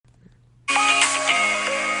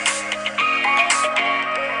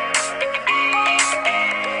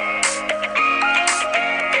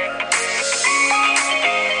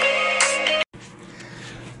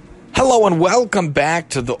Hello and welcome back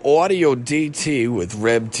to the Audio DT with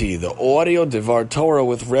Reb T, the Audio Devar Torah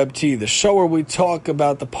with Reb T, the show where we talk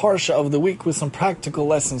about the Parsha of the week with some practical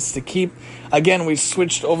lessons to keep. Again, we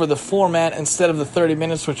switched over the format. Instead of the 30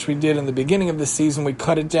 minutes, which we did in the beginning of the season, we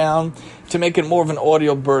cut it down to make it more of an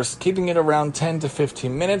audio burst, keeping it around 10 to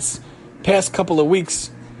 15 minutes. Past couple of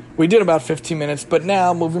weeks, we did about 15 minutes, but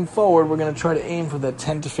now, moving forward, we're going to try to aim for that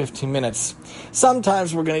 10 to 15 minutes.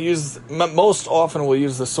 Sometimes we're going to use, most often we'll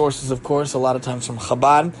use the sources, of course, a lot of times from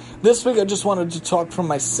Chabad. This week I just wanted to talk from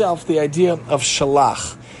myself the idea of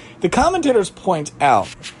Shalach. The commentators point out,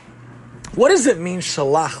 what does it mean,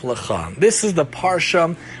 Shalach Lecha? This is the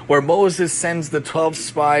Parsha where Moses sends the 12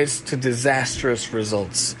 spies to disastrous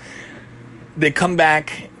results. They come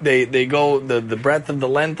back, they go the breadth of the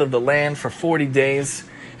length of the land for 40 days,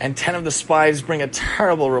 and 10 of the spies bring a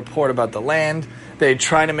terrible report about the land. They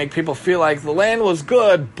try to make people feel like the land was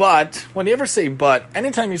good, but when you ever say but,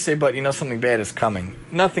 anytime you say but, you know something bad is coming.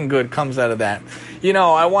 Nothing good comes out of that. You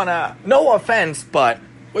know, no offense, but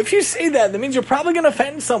if you say that means you're probably going to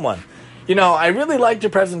offend someone. You know, I really liked your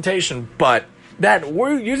presentation, but that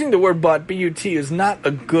word, using the word but, B-U-T, is not a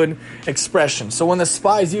good expression. So when the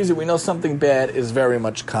spies use it, we know something bad is very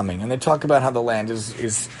much coming. And they talk about how the land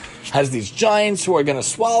has these giants who are going to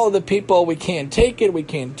swallow the people. We can't take it. We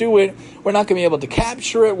can't do it. We're not going to be able to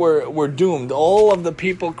capture it. We're doomed. All of the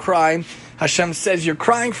people cry. Hashem says, you're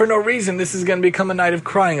crying for no reason. This is going to become a night of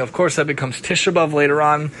crying. Of course, that becomes Tisha B'Av later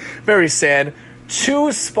on. Very sad.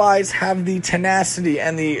 2 spies have the tenacity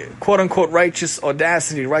and the quote-unquote righteous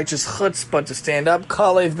audacity, righteous chutzpah to stand up.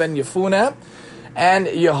 Kalev ben Yefuneh and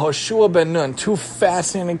Yehoshua ben Nun. 2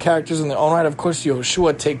 fascinating characters in their own right. Of course,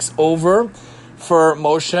 Yehoshua takes over for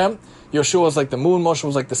Moshe. Yoshua was like the moon, Moshe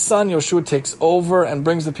was like the sun. Yoshua takes over and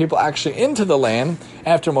brings the people actually into the land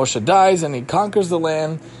after Moshe dies, and he conquers the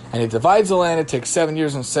land, and he divides the land. It takes 7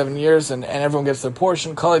 years and 7 years, and everyone gets their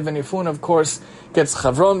portion. Kalev ben Yefuneh, of course, gets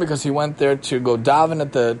Chavron because he went there to go daven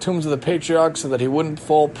at the tombs of the patriarchs so that he wouldn't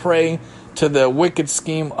fall prey to the wicked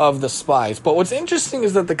scheme of the spies. But what's interesting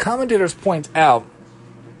is that the commentators point out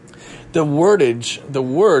the words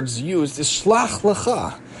used is shlach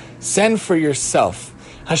lecha, send for yourself.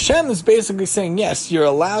 Hashem is basically saying, yes, you're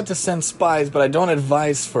allowed to send spies, but I don't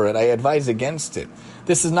advise for it. I advise against it.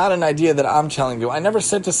 This is not an idea that I'm telling you. I never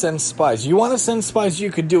said to send spies. You want to send spies,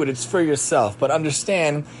 you could do it. It's for yourself. But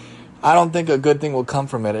understand, I don't think a good thing will come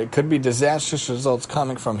from it. It could be disastrous results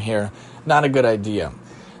coming from here. Not a good idea.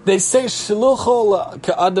 They say, Shilucho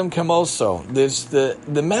ka'adam kemoso. There's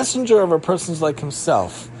the messenger of a person's like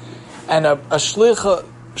himself. And a shliach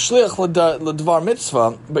l'dvar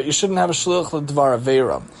mitzvah, but you shouldn't have a shliach l'dvar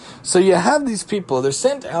avera. So you have these people, they're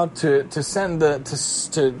sent out to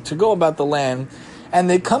go about the land, and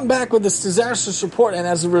they come back with this disastrous report, and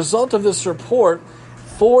as a result of this report,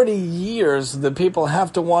 40 years the people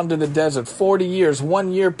have to wander the desert. 40 years,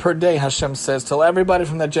 1 year per day, Hashem says, till everybody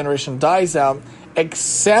from that generation dies out,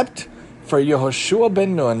 except for Yehoshua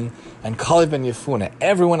ben Nun and Kalev ben Yefuneh.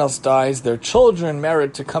 Everyone else dies. Their children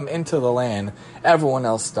merit to come into the land. Everyone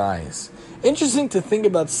else dies. Interesting to think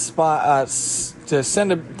about think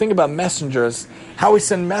about messengers, how we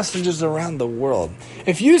send messages around the world.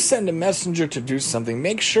 If you send a messenger to do something,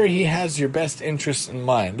 make sure he has your best interests in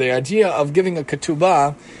mind. The idea of giving a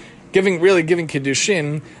ketubah, giving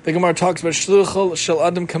Kiddushin, the Gemara talks about Shluchal Shel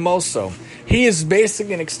Adam Kamoso. He is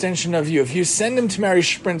basically an extension of you. If you send him to marry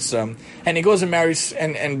Shprinza, and he goes and marries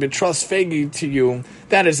and betroths Fegi to you,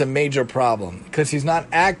 that is a major problem, because he's not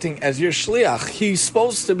acting as your Shliach. He's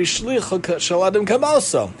supposed to be Shlichal Shel Adam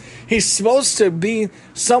Kamoso. He's supposed to be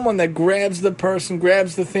someone that grabs the person,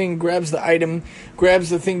 grabs the thing, grabs the item, grabs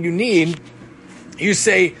the thing you need. You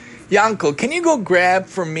say, Yankel, can you go grab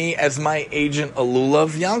for me as my agent a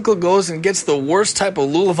lulav? Yankel goes and gets the worst type of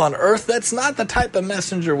lulav on earth. That's not the type of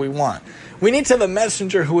messenger we want. We need to have a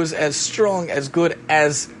messenger who is as strong, as good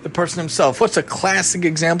as the person himself. What's a classic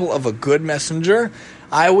example of a good messenger?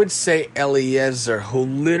 I would say Eliezer, who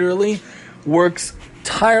literally works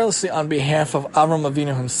tirelessly on behalf of Avram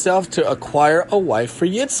Avinu himself to acquire a wife for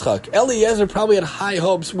Yitzchak. Eliezer probably had high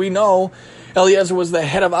hopes. We know Eliezer was the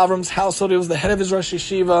head of Avram's household. He was the head of his Rosh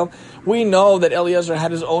Yeshiva. We know that Eliezer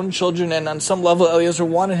had his own children, and on some level, Eliezer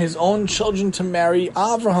wanted his own children to marry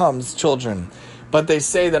Avraham's children. But they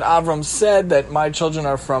say that Avram said that my children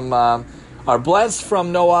are blessed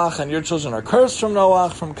from Noach, and your children are cursed from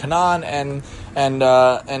Noach, from Canaan, and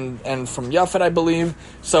from Yafet, I believe.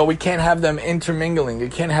 So we can't have them intermingling. You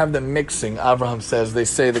can't have them mixing. Avraham says. They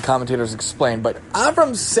say, the commentators explain. But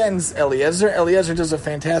Avram sends Eliezer. Eliezer does a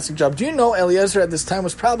fantastic job. Do you know Eliezer at this time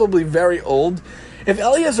was probably very old? If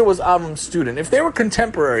Eliezer was Avram's student, if they were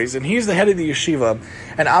contemporaries and he's the head of the yeshiva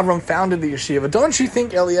and Avram founded the yeshiva, don't you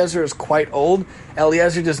think Eliezer is quite old?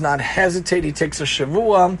 Eliezer does not hesitate. He takes a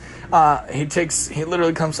shavua. He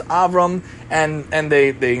literally comes to Avram and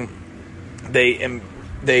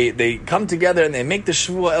they come together and they make the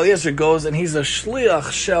shavua. Eliezer goes and he's a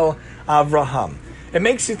shliach shel Avraham. It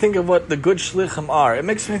makes you think of what the good shlichim are. It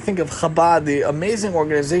makes me think of Chabad, the amazing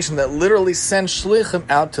organization that literally sends shlichim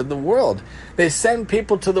out to the world. They send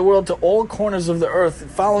people to the world, to all corners of the earth,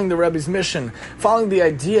 following the Rebbe's mission, following the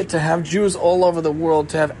idea to have Jews all over the world,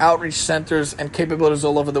 to have outreach centers and capabilities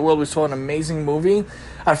all over the world. We saw an amazing movie.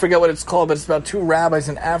 I forget what it's called, but it's about two rabbis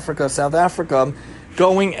in Africa, South Africa,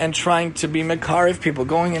 going and trying to be Mekarev people,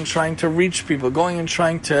 going and trying to reach people, going and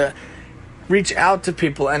trying to reach out to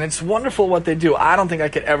people, and it's wonderful what they do. I don't think I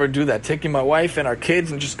could ever do that, taking my wife and our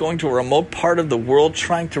kids and just going to a remote part of the world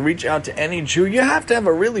trying to reach out to any Jew. You have to have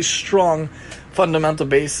a really strong fundamental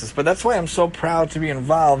basis, but that's why I'm so proud to be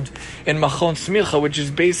involved in Machon Smicha, which is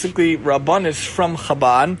basically Rabbanis from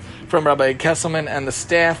Chabad, from Rabbi Kesselman and the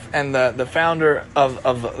staff and the founder of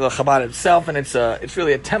the Chabad itself, and it's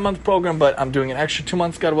really a 10-month program, but I'm doing an extra 2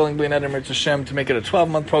 months, God willing, B'nai Adam Hashem, to make it a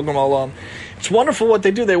 12-month program all along. It's wonderful what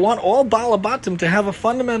they do. They want all Balabatim to have a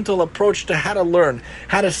fundamental approach to how to learn,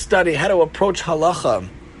 how to study, how to approach halacha,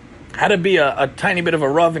 how to be a tiny bit of a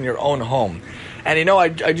Rav in your own home. And I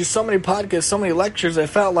do so many podcasts, so many lectures, I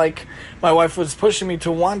felt like my wife was pushing me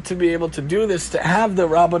to want to be able to do this, to have the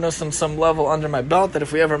Rabbanus on some level under my belt, that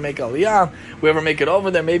if we ever make Aliyah, we ever make it over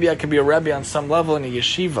there, maybe I could be a Rebbe on some level in a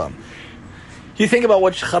yeshiva. You think about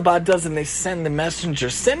what Chabad does, and they send the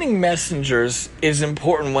messengers. Sending messengers is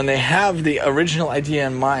important when they have the original idea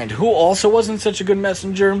in mind. Who also wasn't such a good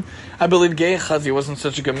messenger? I believe Gehazi wasn't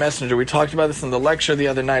such a good messenger. We talked about this in the lecture the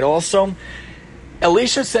other night also.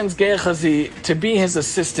 Elisha sends Gehazi to be his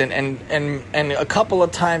assistant, and a couple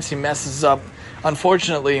of times he messes up.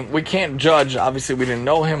 Unfortunately, we can't judge. Obviously, we didn't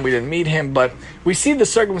know him, we didn't meet him, but we see the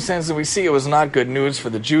circumstances, and we see it was not good news for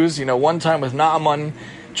the Jews. One time with Naaman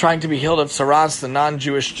trying to be healed of Saras, the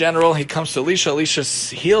non-Jewish general, he comes to Elisha. Elisha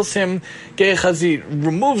heals him. Gehazi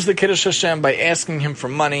removes the Kiddush Hashem by asking him for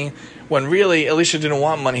money, when really Elisha didn't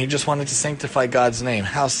want money. He just wanted to sanctify God's name.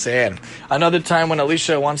 How sad. Another time when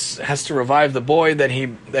Elisha has to revive the boy that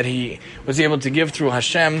he was able to give through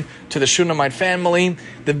Hashem to the Shunammite family,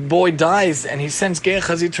 the boy dies, and he sends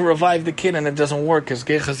Gehazi to revive the kid, and it doesn't work, because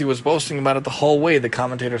Gehazi was boasting about it the whole way, the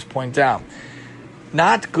commentators point out.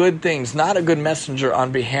 Not good things, not a good messenger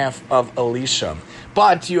on behalf of Elisha.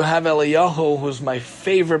 But you have Eliyahu, who's my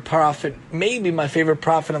favorite prophet, maybe my favorite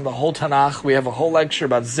prophet in the whole Tanakh. We have a whole lecture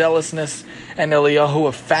about zealousness, and Eliyahu,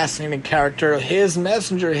 a fascinating character. His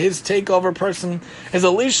messenger, his takeover person is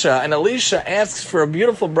Elisha, and Elisha asks for a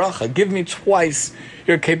beautiful bracha. Give me twice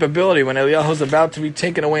your capability. When Eliyahu is about to be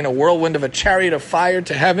taken away in a whirlwind of a chariot of fire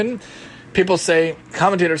to heaven,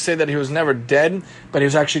 commentators say that he was never dead, but he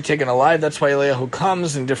was actually taken alive. That's why Eliyahu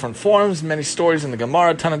comes in different forms. Many stories in the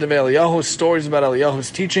Gemara, Tanna Devei Eliyahu, stories about Eliyahu's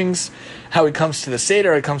teachings, how he comes to the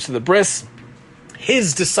Seder, he comes to the bris.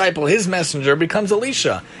 His disciple, his messenger, becomes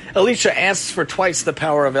Elisha. Elisha asks for twice the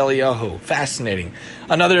power of Eliyahu. Fascinating.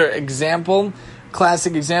 Another example,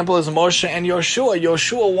 classic example, is Moshe and Yoshua.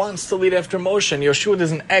 Yoshua wants to lead after Moshe, and Yoshua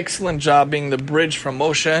does an excellent job being the bridge from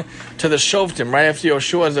Moshe to the Shoftim. Right after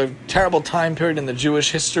Yoshua is a terrible time period in the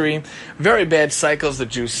Jewish history. Very bad cycles. The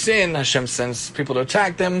Jews sin. Hashem sends people to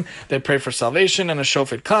attack them. They pray for salvation, and a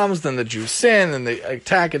Shofet comes. Then the Jews sin, and they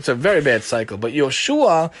attack. It's a very bad cycle. But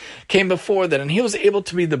Yoshua came before that, and he was able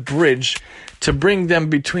to be the bridge to bring them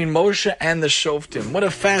between Moshe and the Shoftim. What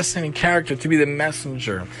a fascinating character to be the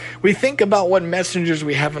messenger. We think about what messengers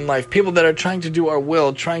we have in life, people that are trying to do our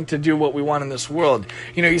will, trying to do what we want in this world.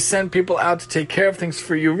 You send people out to take care of things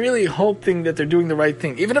for you, really hoping that they're doing the right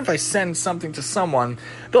thing. Even if I send something to someone,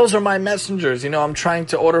 those are my messengers. I'm trying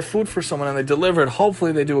to order food for someone and they deliver it.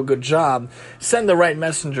 Hopefully they do a good job. Send the right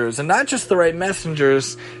messengers. And not just the right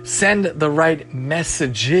messengers, send the right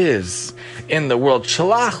messages in the world.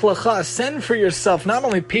 Shalach lecha, send for yourself not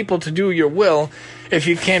only people to do your will. If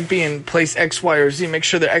you can't be in place X, Y, or Z, make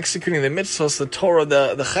sure they're executing the mitzvahs, the Torah,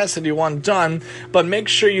 the chesed you want done, but make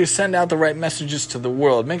sure you send out the right messages to the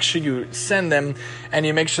world. Make sure you send them, and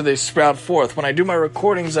you make sure they sprout forth. When I do my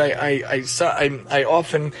recordings, I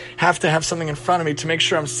often have to have something in front of me to make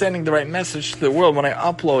sure I'm sending the right message to the world when I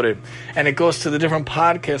upload it, and it goes to the different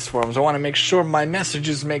podcast forums. I want to make sure my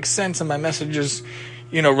messages make sense, and my messages,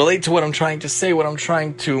 relate to what I'm trying to say, what I'm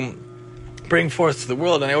trying to bring forth to the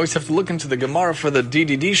world. And I always have to look into the Gemara for the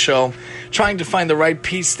DDD show, trying to find the right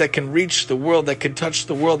piece that can reach the world, that can touch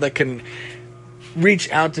the world, that can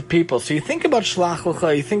reach out to people. So you think about Shlach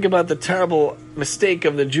Lecha, you think about the terrible mistake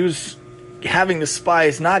of the Jews having the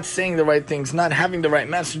spies, not saying the right things, not having the right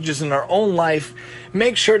messages in our own life,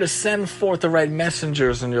 make sure to send forth the right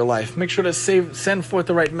messengers in your life. Make sure to send forth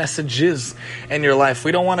the right messages in your life.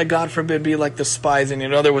 We don't want to, God forbid, be like the spies. And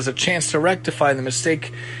there was a chance to rectify the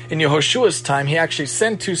mistake in Yehoshua's time. He actually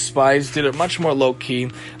sent 2 spies, did it much more low-key.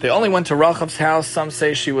 They only went to Rachav's house. Some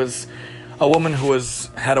say she was a woman who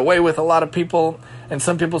had a way with a lot of people, and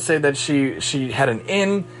some people say that she had an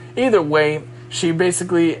in. Either way, she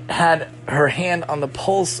basically had her hand on the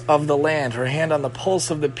pulse of the land, her hand on the pulse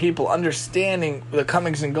of the people, understanding the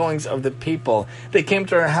comings and goings of the people. They came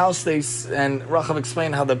to her house, and Rachav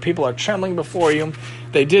explained how the people are trembling before you.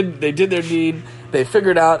 They did their deed. They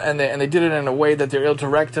figured out, and they did it in a way that they're able to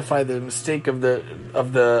rectify the mistake of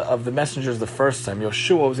the messengers the first time.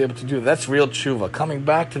 Yeshua was able to do that. That's real tshuva, coming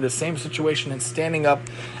back to the same situation and standing up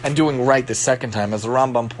and doing right the second time, as the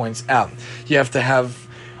Rambam points out. You have to have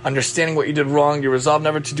understanding what you did wrong, you resolve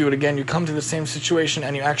never to do it again, you come to the same situation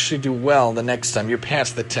and you actually do well the next time, you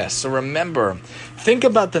pass the test. So remember, think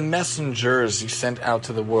about the messengers you sent out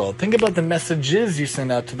to the world. Think about the messages you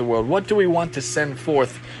send out to the world. What do we want to send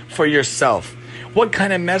forth for yourself? What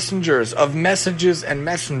kind of messengers, of messages and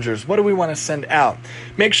messengers, what do we want to send out?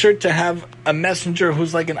 Make sure to have a messenger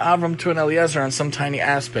who's like an Avram to an Eliezer on some tiny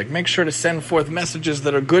aspect. Make sure to send forth messages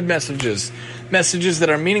that are good messages, messages that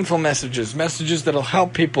are meaningful messages, messages that will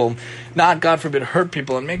help people, not, God forbid, hurt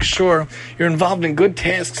people. And make sure you're involved in good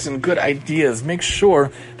tasks and good ideas. Make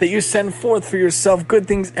sure that you send forth for yourself good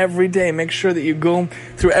things every day. Make sure that you go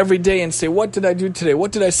through every day and say, what did I do today?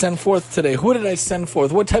 What did I send forth today? Who did I send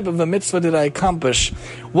forth? What type of a mitzvah did I accomplish?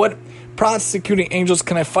 What prosecuting angels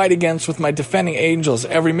can I fight against with my defending angels?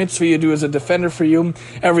 Every mitzvah you do is a defender for you.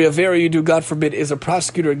 Every avera you do, God forbid, is a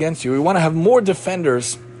prosecutor against you. We want to have more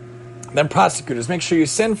defenders than prosecutors. Make sure you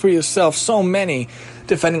send for yourself so many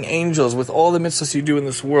defending angels with all the mitzvahs you do in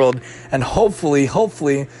this world, and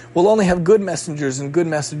hopefully we'll only have good messengers and good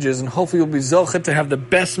messages, and hopefully you'll be zochet to have the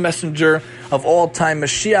best messenger of all time,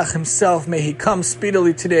 Mashiach himself. May he come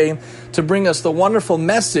speedily today to bring us the wonderful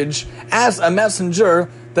message as a messenger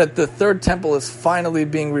that the third temple is finally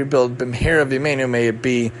being rebuilt. B'mhera v'imenu, may it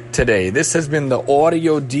be today. This has been the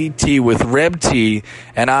Audio DT with Reb T,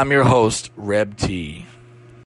 and I'm your host, Reb T.